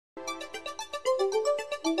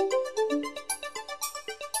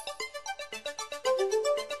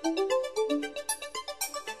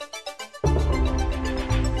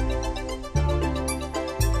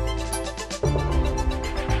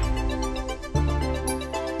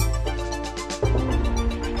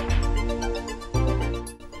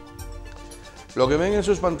Lo que ven en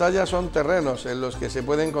sus pantallas son terrenos en los que se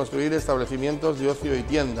pueden construir establecimientos de ocio y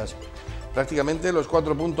tiendas. Prácticamente en los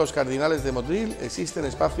 4 puntos cardinales de Motril existen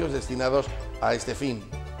espacios destinados a este fin.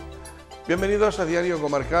 Bienvenidos a Diario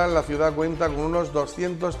Comarcal. La ciudad cuenta con unos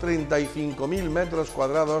 235.000 metros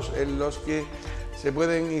cuadrados en los que se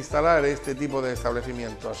pueden instalar este tipo de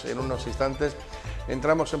establecimientos. En unos instantes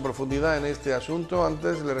entramos en profundidad en este asunto.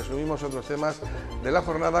 Antes le resumimos otros temas de la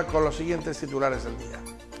jornada con los siguientes titulares del día.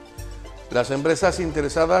 Las empresas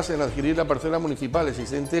interesadas en adquirir la parcela municipal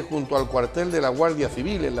existente junto al cuartel de la Guardia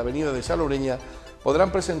Civil en la avenida de Salobreña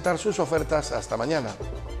podrán presentar sus ofertas hasta mañana.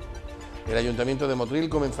 El Ayuntamiento de Motril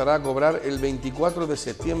comenzará a cobrar el 24 de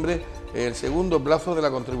septiembre el segundo plazo de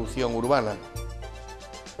la contribución urbana.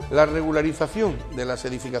 La regularización de las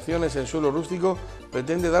edificaciones en suelo rústico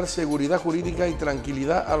pretende dar seguridad jurídica y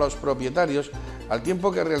tranquilidad a los propietarios, al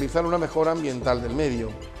tiempo que realizar una mejora ambiental del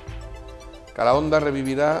medio. Calahonda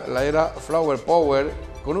revivirá la era Flower Power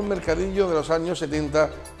con un mercadillo de los años 70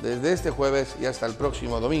 desde este jueves y hasta el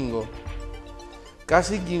próximo domingo.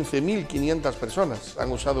 Casi 15.500 personas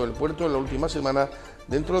han usado el puerto en la última semana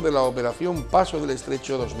dentro de la operación Paso del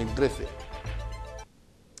Estrecho 2013.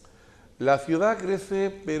 La ciudad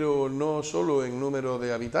crece, pero no solo en número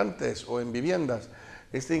de habitantes o en viviendas.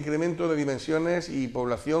 Este incremento de dimensiones y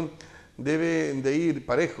población debe de ir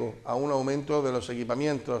parejo a un aumento de los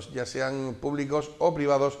equipamientos, ya sean públicos o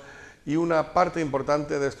privados, y una parte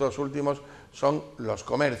importante de estos últimos son los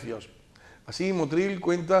comercios. Así, Motril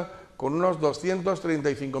cuenta con unos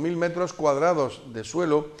 235.000 metros cuadrados de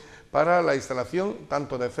suelo para la instalación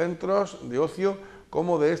tanto de centros de ocio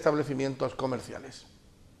como de establecimientos comerciales.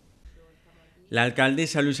 La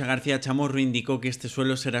alcaldesa Luisa García Chamorro indicó que este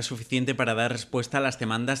suelo será suficiente para dar respuesta a las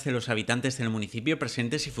demandas de los habitantes del municipio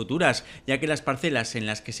presentes y futuras, ya que las parcelas en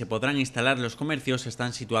las que se podrán instalar los comercios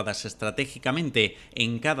están situadas estratégicamente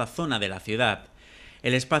en cada zona de la ciudad.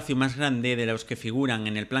 El espacio más grande de los que figuran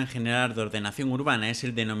en el Plan General de Ordenación Urbana es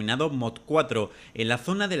el denominado MOT 4, en la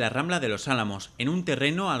zona de la Rambla de los Álamos, en un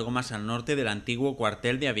terreno algo más al norte del antiguo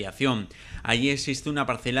cuartel de aviación. Allí existe una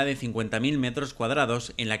parcela de 50.000 metros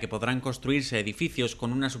cuadrados en la que podrán construirse edificios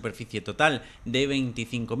con una superficie total de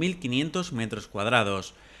 25.500 metros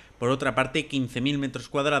cuadrados. Por otra parte, 15.000 metros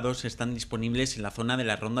cuadrados están disponibles en la zona de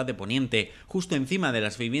la Ronda de Poniente, justo encima de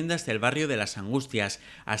las viviendas del barrio de Las Angustias,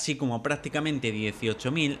 así como prácticamente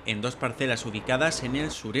 18.000 en 2 parcelas ubicadas en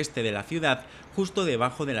el sureste de la ciudad, justo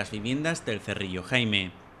debajo de las viviendas del Cerrillo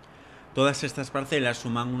Jaime. Todas estas parcelas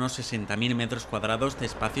suman unos 60.000 metros cuadrados de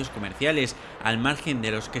espacios comerciales, al margen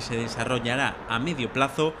de los que se desarrollará a medio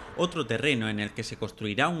plazo otro terreno en el que se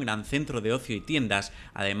construirá un gran centro de ocio y tiendas,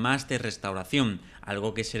 además de restauración,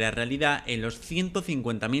 algo que será realidad en los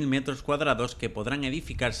 150.000 metros cuadrados que podrán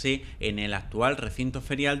edificarse en el actual recinto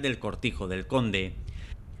ferial del Cortijo del Conde.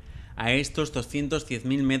 A estos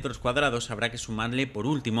 210.000 metros cuadrados habrá que sumarle, por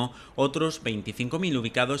último, otros 25.000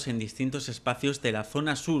 ubicados en distintos espacios de la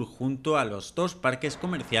zona sur junto a los 2 parques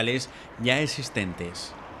comerciales ya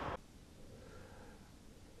existentes.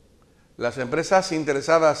 Las empresas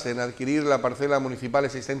interesadas en adquirir la parcela municipal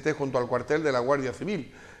existente junto al cuartel de la Guardia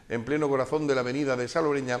Civil, en pleno corazón de la avenida de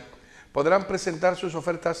Salobreña, podrán presentar sus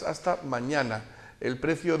ofertas hasta mañana. El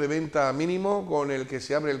precio de venta mínimo con el que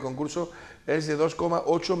se abre el concurso es de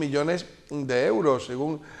 2,8 millones de euros,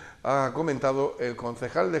 según ha comentado el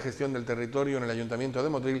concejal de Gestión del Territorio en el Ayuntamiento de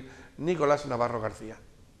Motril, Nicolás Navarro García.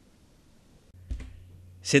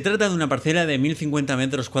 Se trata de una parcela de 1.050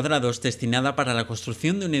 metros cuadrados destinada para la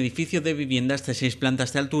construcción de un edificio de viviendas de 6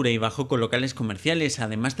 plantas de altura y bajo con locales comerciales,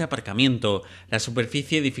 además de aparcamiento. La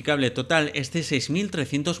superficie edificable total es de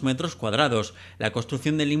 6.300 metros cuadrados. La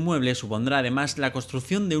construcción del inmueble supondrá además la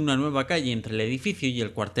construcción de una nueva calle entre el edificio y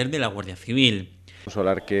el cuartel de la Guardia Civil. Un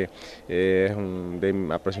solar que es de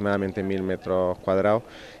aproximadamente 1.000 metros cuadrados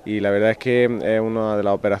y la verdad es que es una de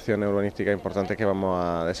las operaciones urbanísticas importantes que vamos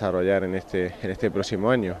a desarrollar en este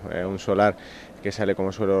próximo año. Es un solar que sale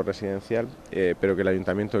como suelo residencial, pero que el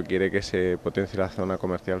Ayuntamiento quiere que se potencie la zona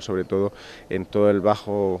comercial, sobre todo en todo el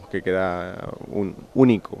bajo que queda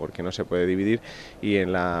único, porque no se puede dividir, y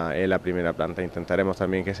en la primera planta. Intentaremos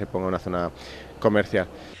también que se ponga una zona comercial.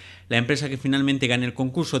 La empresa que finalmente gane el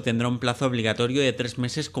concurso tendrá un plazo obligatorio de 3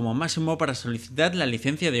 meses como máximo para solicitar la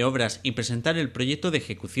licencia de obras y presentar el proyecto de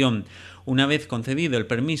ejecución. Una vez concedido el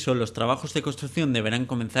permiso, los trabajos de construcción deberán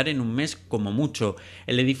comenzar en un mes como mucho.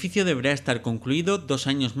 El edificio deberá estar concluido 2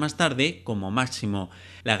 años más tarde como máximo.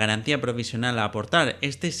 La garantía provisional a aportar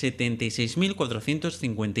es de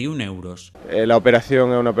 76.451 euros. La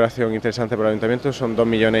operación es una operación interesante para el Ayuntamiento, son 2,5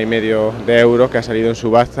 millones de euros que ha salido en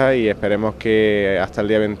subasta y esperemos que hasta el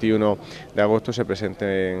día 21 31 de agosto se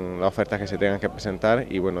presenten las ofertas que se tengan que presentar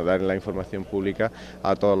y bueno, dar la información pública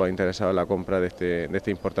a todos los interesados en la compra de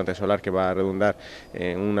este importante solar, que va a redundar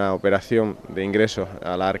en una operación de ingresos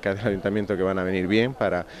a la arca del ayuntamiento que van a venir bien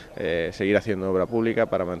para seguir haciendo obra pública,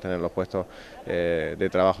 para mantener los puestos de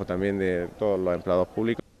trabajo también de todos los empleados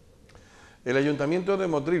públicos. El Ayuntamiento de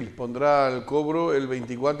Motril pondrá al cobro el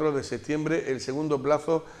 24 de septiembre el segundo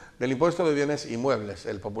plazo del impuesto de bienes inmuebles,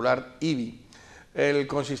 el popular IBI. El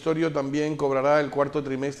consistorio también cobrará el cuarto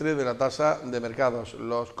trimestre de la tasa de mercados.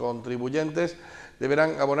 Los contribuyentes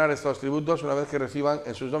deberán abonar estos tributos una vez que reciban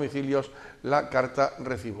en sus domicilios la carta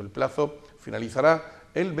recibo. El plazo finalizará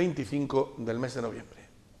el 25 del mes de noviembre.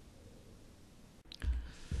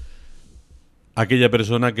 Aquella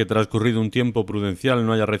persona que transcurrido un tiempo prudencial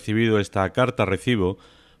no haya recibido esta carta recibo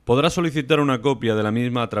podrá solicitar una copia de la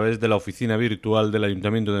misma a través de la oficina virtual del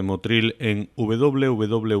Ayuntamiento de Motril en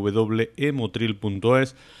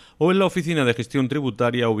www.emotril.es o en la oficina de gestión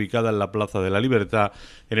tributaria ubicada en la Plaza de la Libertad,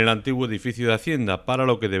 en el antiguo edificio de Hacienda, para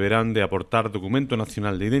lo que deberán de aportar documento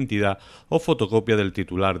nacional de identidad o fotocopia del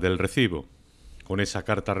titular del recibo. Con esa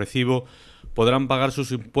carta recibo podrán pagar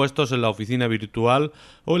sus impuestos en la oficina virtual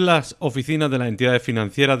o en las oficinas de las entidades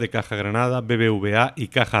financieras de Caja Granada, BBVA y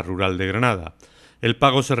Caja Rural de Granada. El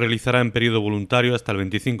pago se realizará en periodo voluntario hasta el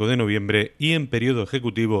 25 de noviembre y en periodo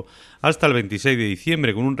ejecutivo hasta el 26 de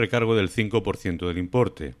diciembre con un recargo del 5% del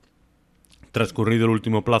importe. Transcurrido el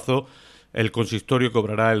último plazo, el consistorio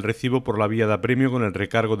cobrará el recibo por la vía de apremio con el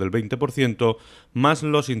recargo del 20% más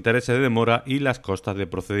los intereses de demora y las costas de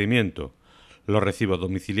procedimiento. Los recibos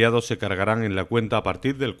domiciliados se cargarán en la cuenta a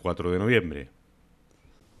partir del 4 de noviembre.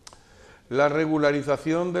 La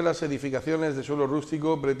regularización de las edificaciones de suelo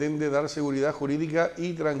rústico pretende dar seguridad jurídica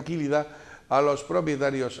y tranquilidad a los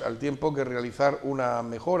propietarios, al tiempo que realizar una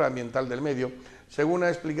mejora ambiental del medio, según ha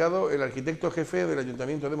explicado el arquitecto jefe del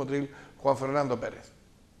Ayuntamiento de Motril, Juan Fernando Pérez.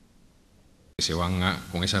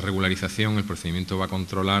 Con esa regularización el procedimiento va a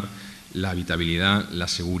controlar la habitabilidad, la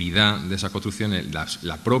seguridad de esas construcciones,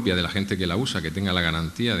 la propia de la gente que la usa, que tenga la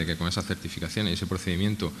garantía de que con esas certificaciones y ese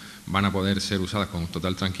procedimiento van a poder ser usadas con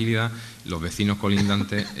total tranquilidad, los vecinos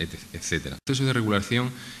colindantes, etcétera. El proceso de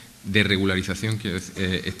regularización que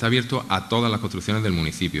está abierto a todas las construcciones del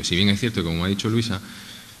municipio. Si bien es cierto que, como ha dicho Luisa,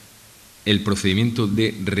 el procedimiento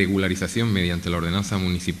de regularización mediante la ordenanza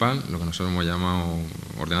municipal, lo que nosotros hemos llamado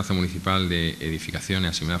ordenanza municipal de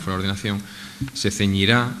edificaciones asimiladas por la ordenación, se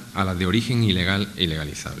ceñirá a las de origen ilegal e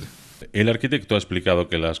ilegalizable. El arquitecto ha explicado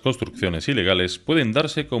que las construcciones ilegales pueden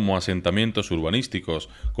darse como asentamientos urbanísticos,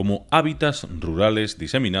 como hábitats rurales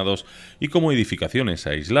diseminados y como edificaciones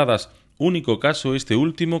aisladas, único caso este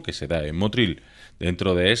último que se da en Motril.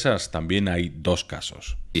 Dentro de esas también hay dos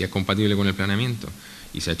casos. Si es compatible con el planeamiento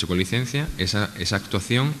y se ha hecho con licencia, esa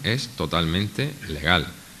actuación es totalmente legal,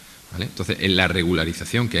 ¿vale? Entonces, en la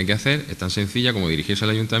regularización que hay que hacer es tan sencilla como dirigirse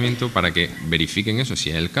al ayuntamiento para que verifiquen eso, si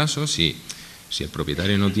es el caso, si el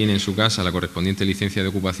propietario no tiene en su casa la correspondiente licencia de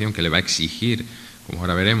ocupación que le va a exigir, como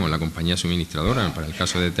ahora veremos, la compañía suministradora, para el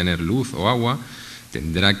caso de tener luz o agua,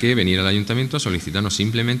 tendrá que venir al ayuntamiento a solicitarnos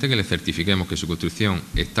simplemente que le certifiquemos que su construcción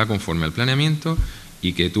está conforme al planeamiento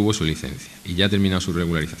y que tuvo su licencia. Y ya ha terminado su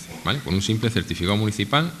regularización, ¿vale? Con un simple certificado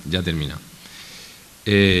municipal ya ha terminado.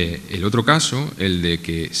 El otro caso, el de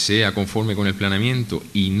que sea conforme con el planeamiento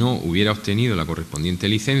y no hubiera obtenido la correspondiente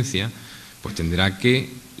licencia, pues tendrá que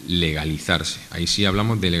legalizarse. Ahí sí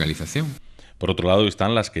hablamos de legalización. Por otro lado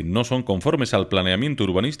están las que no son conformes al planeamiento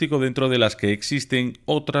urbanístico, dentro de las que existen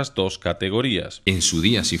otras dos categorías. En su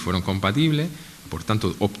día sí fueron compatibles, por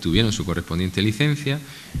tanto obtuvieron su correspondiente licencia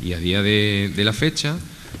y a día de la fecha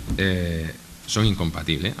son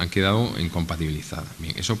incompatibles, han quedado incompatibilizadas.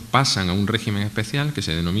 Bien, eso pasan a un régimen especial que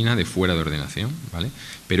se denomina de fuera de ordenación, ¿vale?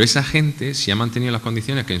 Pero esa gente, si ha mantenido las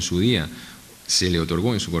condiciones que en su día se le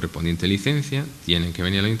otorgó en su correspondiente licencia, tienen que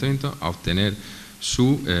venir al ayuntamiento a obtener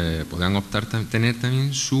podrán optar a tener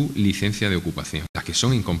también su licencia de ocupación. Las que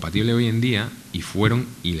son incompatibles hoy en día y fueron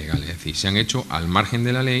ilegales, es decir, se han hecho al margen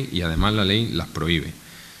de la ley y además la ley las prohíbe.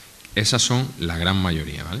 Esas son la gran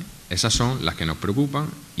mayoría, ¿vale? Esas son las que nos preocupan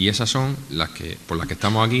y esas son por las que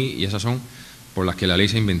estamos aquí y esas son por las que la ley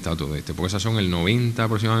se ha inventado todo esto, porque esas son el 90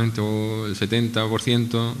 aproximadamente o el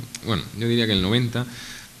 70%, bueno, yo diría que el 90%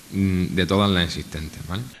 de todas las existentes,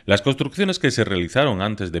 ¿vale? Las construcciones que se realizaron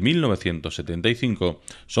antes de 1975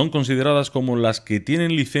 son consideradas como las que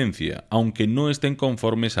tienen licencia, aunque no estén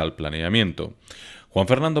conformes al planeamiento. Juan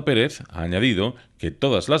Fernando Pérez ha añadido que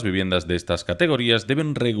todas las viviendas de estas categorías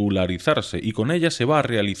deben regularizarse y con ellas se va a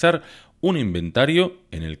realizar un inventario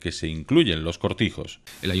en el que se incluyen los cortijos.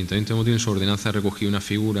 El Ayuntamiento de Motril en su ordenanza ha recogido una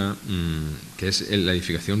figura que es la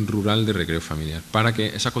edificación rural de recreo familiar, para que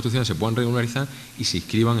esas construcciones se puedan regularizar y se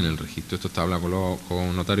inscriban en el registro. Esto está hablado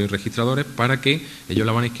con notarios y registradores para que ellos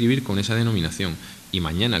la van a inscribir con esa denominación. Y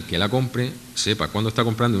mañana el que la compre sepa cuándo está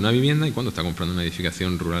comprando una vivienda y cuándo está comprando una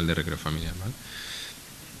edificación rural de recreo familiar, ¿vale?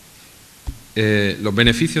 Los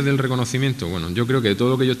beneficios del reconocimiento, bueno, yo creo que de todo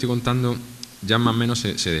lo que yo estoy contando ya más o menos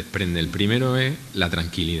se desprende. El primero es la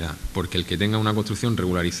tranquilidad, porque el que tenga una construcción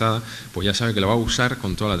regularizada, pues ya sabe que la va a usar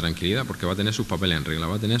con toda la tranquilidad, porque va a tener sus papeles en regla,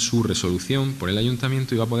 va a tener su resolución por el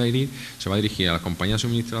ayuntamiento y va a poder ir, se va a dirigir a las compañías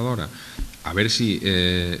suministradoras a ver si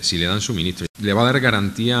le dan suministro. Le va a dar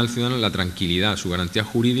garantía al ciudadano, la tranquilidad, su garantía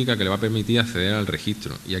jurídica que le va a permitir acceder al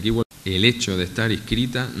registro. Y aquí el hecho de estar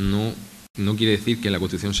inscrita no quiere decir que la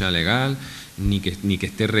construcción sea legal, ni que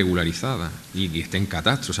esté regularizada, ni que esté en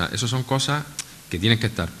catastro. O sea, esas son cosas que tienen que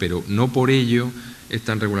estar, pero no por ello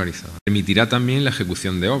están regularizadas. Permitirá también la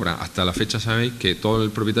ejecución de obras. Hasta la fecha sabéis que todo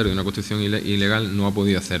el propietario de una construcción ilegal no ha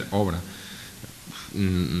podido hacer obras.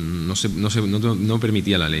 No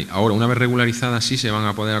permitía la ley. Ahora, una vez regularizadas, sí se van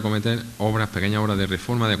a poder acometer obras, pequeñas obras de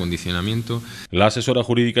reforma, de acondicionamiento. La asesora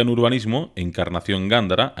jurídica en urbanismo, Encarnación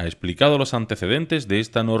Gándara, ha explicado los antecedentes de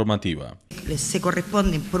esta normativa. Se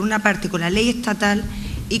corresponden, por una parte, con la ley estatal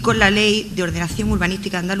y con la ley de ordenación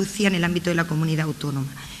urbanística de Andalucía en el ámbito de la comunidad autónoma.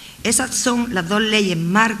 Esas son las dos leyes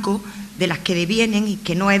marco de las que devienen y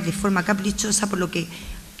que no es de forma caprichosa, por lo que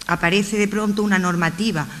aparece de pronto una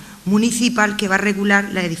normativa municipal que va a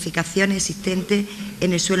regular las edificaciones existentes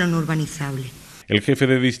en el suelo no urbanizable. El jefe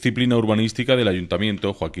de disciplina urbanística del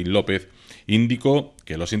Ayuntamiento, Joaquín López, indicó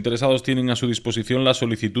que los interesados tienen a su disposición la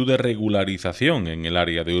solicitud de regularización en el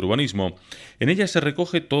área de urbanismo. En ella se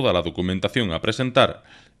recoge toda la documentación a presentar,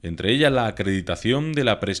 entre ellas la acreditación de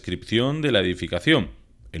la prescripción de la edificación,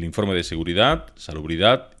 el informe de seguridad,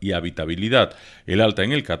 salubridad y habitabilidad, el alta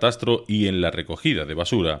en el catastro y en la recogida de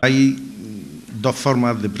basura. Hay dos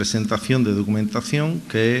formas de presentación de documentación,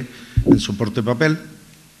 que es en soporte papel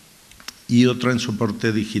y otra en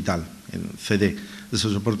soporte digital, en CD. Ese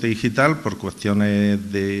soporte digital, por cuestiones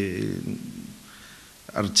de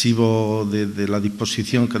archivo de la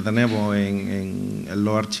disposición que tenemos en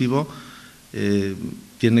los archivos,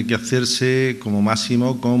 tiene que hacerse como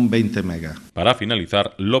máximo con 20 megas. Para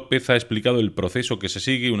finalizar, López ha explicado el proceso que se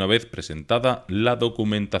sigue una vez presentada la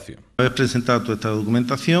documentación. Una vez presentada toda esta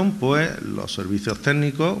documentación, pues los servicios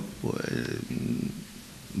técnicos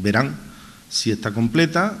verán si está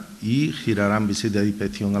completa y girarán visita de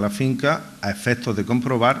inspección a la finca a efectos de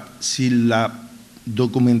comprobar si la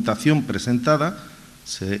documentación presentada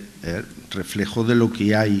es reflejo de lo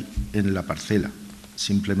que hay en la parcela.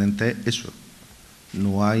 Simplemente eso.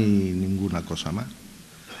 No hay ninguna cosa más.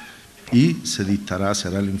 Y se dictará,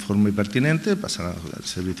 será el informe pertinente, pasará al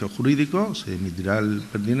servicio jurídico, se emitirá el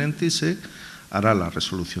pertinente y se hará la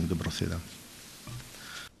resolución que proceda.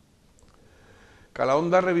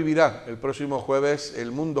 Calahonda revivirá el próximo jueves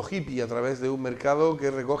el mundo hippie a través de un mercado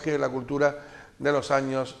que recoge la cultura de los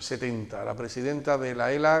años 70. La presidenta de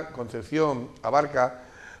la ELA, Concepción Abarca,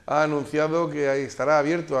 ha anunciado que estará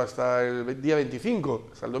abierto hasta el día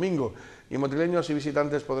 25, hasta el domingo, y motrileños y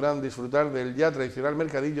visitantes podrán disfrutar del ya tradicional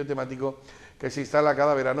mercadillo temático que se instala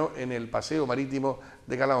cada verano en el paseo marítimo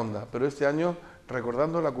de Calahonda, pero este año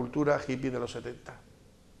recordando la cultura hippie de los 70.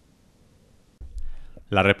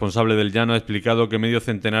 La responsable del Llano ha explicado que medio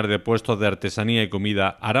centenar de puestos de artesanía y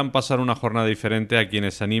comida harán pasar una jornada diferente a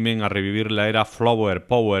quienes se animen a revivir la era Flower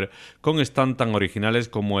Power, con stand tan originales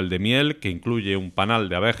como el de miel, que incluye un panal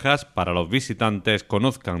de abejas para los visitantes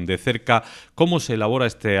conozcan de cerca cómo se elabora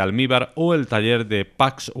este almíbar, o el taller de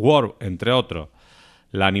Pax World, entre otros.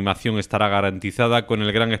 La animación estará garantizada con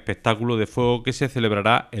el gran espectáculo de fuego que se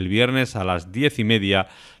celebrará el viernes a las 10:30,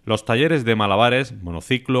 los talleres de malabares,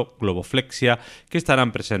 monociclo, globoflexia, que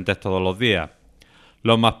estarán presentes todos los días.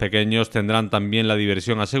 Los más pequeños tendrán también la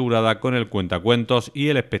diversión asegurada con el cuentacuentos y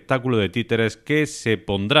el espectáculo de títeres que se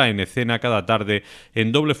pondrá en escena cada tarde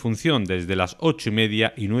en doble función desde las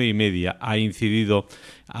 8:30 y 9:30, ha incidido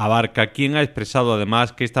Abarca, quien ha expresado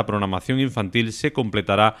además que esta programación infantil se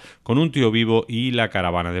completará con un tío vivo y la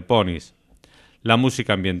caravana de ponis. La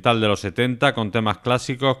música ambiental de los 70, con temas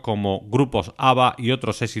clásicos como grupos ABBA y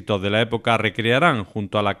otros éxitos de la época, recrearán,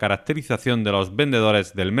 junto a la caracterización de los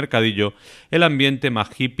vendedores del mercadillo, el ambiente más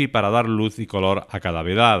hippie para dar luz y color a cada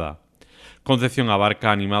velada. Concepción Abarca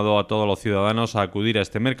ha animado a todos los ciudadanos a acudir a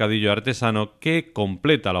este mercadillo artesano que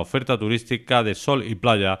completa la oferta turística de sol y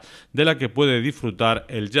playa de la que puede disfrutar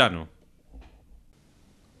el Llano.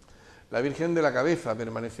 La Virgen de la Cabeza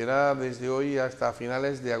permanecerá desde hoy hasta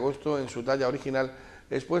finales de agosto en su talla original,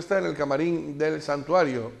 expuesta en el camarín del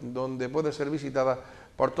santuario, donde puede ser visitada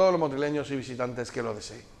por todos los motrileños y visitantes que lo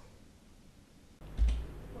deseen.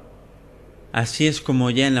 Así es como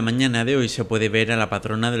ya en la mañana de hoy se puede ver a la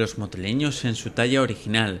patrona de los motrileños en su talla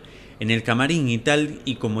original, en el camarín y tal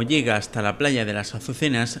y como llega hasta la playa de las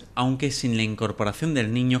Azucenas, aunque sin la incorporación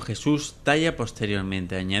del niño Jesús, talla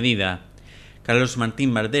posteriormente añadida. Carlos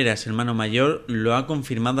Martín Barderas, hermano mayor, lo ha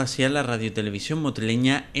confirmado así a la radiotelevisión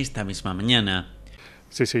motrileña esta misma mañana.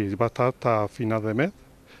 Sí, va a estar hasta final de mes,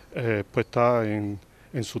 puesta en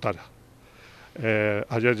su talla.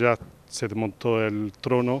 Ayer ya se desmontó el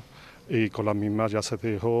trono y con la misma ya se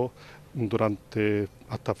dejó durante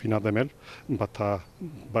hasta final de mes, va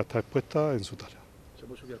a estar expuesta en su talla. ¿Se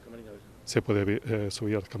puede subir al camarín a ver? Se puede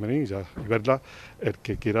subir al camarín y verla el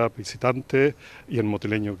que quiera, visitante, y el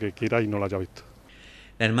motrileño que quiera y no la haya visto.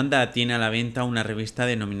 La hermandad tiene a la venta una revista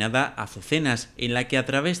denominada Azucenas, en la que a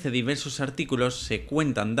través de diversos artículos se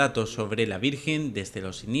cuentan datos sobre la Virgen desde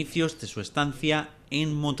los inicios de su estancia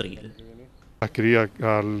en Motril. Adquirí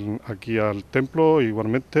aquí al templo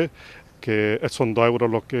igualmente, que son 2 euros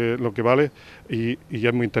lo que vale y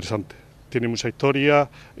es muy interesante. Tiene mucha historia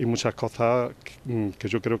y muchas cosas que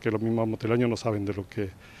yo creo que los mismos motrileños no saben de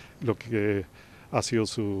lo que ha sido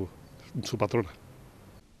su patrona.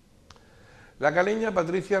 La caleña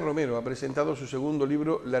Patricia Romero ha presentado su segundo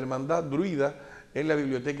libro, La Hermandad Druida, en la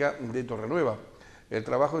Biblioteca de Torrenueva. El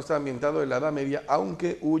trabajo está ambientado en la Edad Media,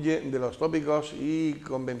 aunque huye de los tópicos y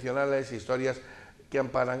convencionales historias que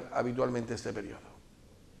amparan habitualmente este periodo.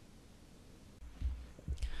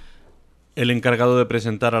 El encargado de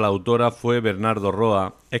presentar a la autora fue Bernardo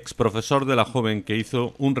Roa, exprofesor de la joven que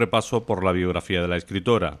hizo un repaso por la biografía de la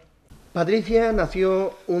escritora. Patricia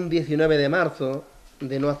nació un 19 de marzo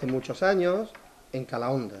de no hace muchos años en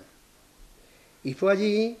Calahonda y fue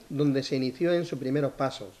allí donde se inició en sus primeros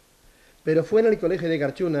pasos, pero fue en el colegio de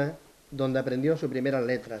Carchuna donde aprendió sus primeras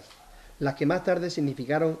letras, las que más tarde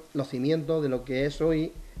significaron los cimientos de lo que es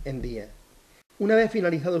hoy en día. Una vez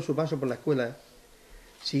finalizado su paso por la escuela,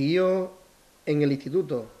 siguió en el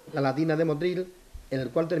instituto La Latina de Motril, en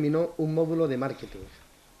el cual terminó un módulo de marketing.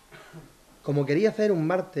 Como quería hacer un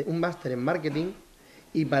máster en marketing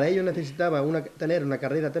y para ello necesitaba tener una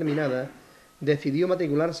carrera terminada, decidió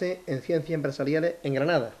matricularse en Ciencias Empresariales en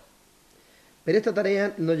Granada. Pero esta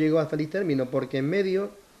tarea no llegó a feliz término porque en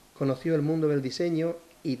medio conoció el mundo del diseño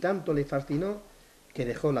y tanto le fascinó que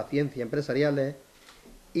dejó las Ciencias Empresariales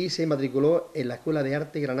y se matriculó en la Escuela de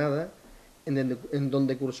Arte Granada, en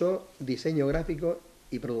donde cursó diseño gráfico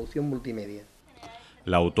y producción multimedia.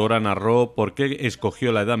 La autora narró por qué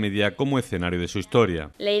escogió la Edad Media como escenario de su historia.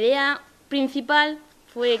 La idea principal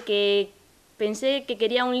fue que pensé que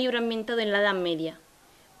quería un libro ambientado en la Edad Media.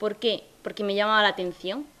 ¿Por qué? Porque me llamaba la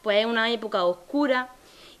atención. Pues es una época oscura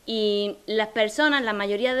y las personas, la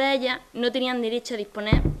mayoría de ellas, no tenían derecho a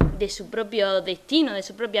disponer de su propio destino, de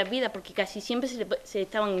sus propias vidas, porque casi siempre se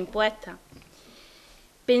estaban impuestas.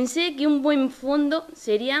 Pensé que un buen fondo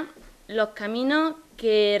serían los caminos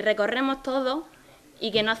que recorremos todos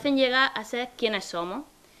y que nos hacen llegar a ser quienes somos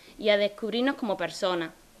y a descubrirnos como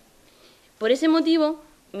personas. Por ese motivo,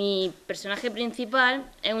 mi personaje principal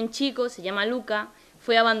es un chico, se llama Luca,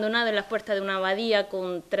 fue abandonado en las puertas de una abadía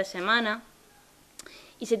con 3 semanas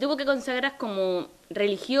y se tuvo que consagrar como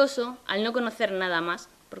religioso al no conocer nada más,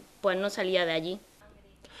 pues no salía de allí.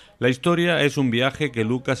 La historia es un viaje que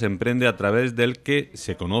Lucas emprende a través del que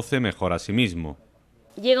se conoce mejor a sí mismo.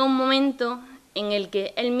 Llega un momento en el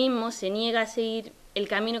que él mismo se niega a seguir el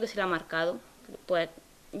camino que se le ha marcado. Pues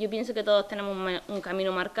yo pienso que todos tenemos un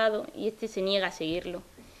camino marcado y este se niega a seguirlo.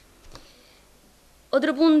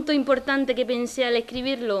 Otro punto importante que pensé al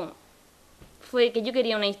escribirlo fue que yo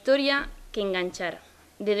quería una historia que enganchara,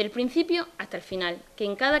 desde el principio hasta el final, que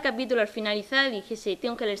en cada capítulo al finalizar dijese,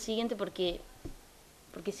 tengo que leer el siguiente porque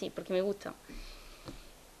me gusta.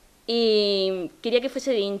 Y quería que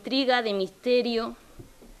fuese de intriga, de misterio.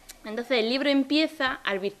 Entonces el libro empieza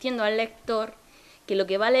advirtiendo al lector que lo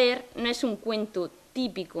que va a leer no es un cuento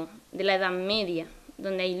típico de la Edad Media,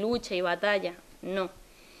 donde hay lucha y batalla, no,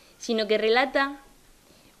 sino que relata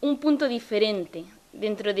un punto diferente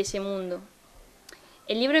dentro de ese mundo.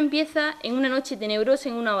 El libro empieza en una noche tenebrosa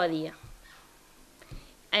en una abadía.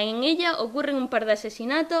 En ella ocurren un par de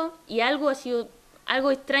asesinatos y algo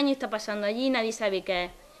extraño está pasando allí y nadie sabe qué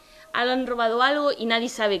es. Han robado algo y nadie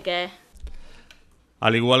sabe qué es.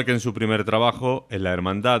 Al igual que en su primer trabajo, en la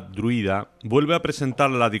Hermandad Druida, vuelve a presentar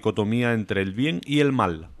la dicotomía entre el bien y el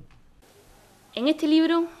mal. En este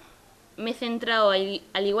libro me he centrado,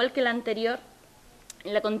 al igual que el anterior,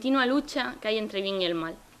 en la continua lucha que hay entre el bien y el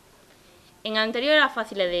mal. En el anterior es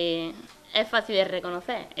fácil de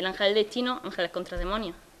reconocer, el ángel del destino, ángeles contra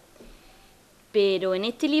demonios. Pero en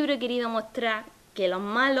este libro he querido mostrar que los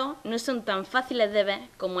malos no son tan fáciles de ver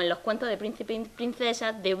como en los cuentos de príncipes y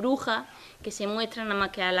princesas, de brujas, que se muestran nada más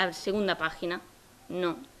que a la segunda página.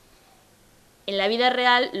 No. En la vida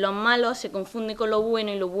real, los malos se confunden con lo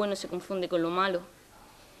bueno y lo bueno se confunde con lo malo.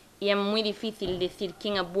 Y es muy difícil decir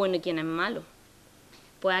quién es bueno y quién es malo.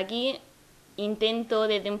 Pues aquí intento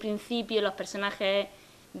desde un principio, los personajes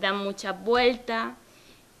dan muchas vueltas.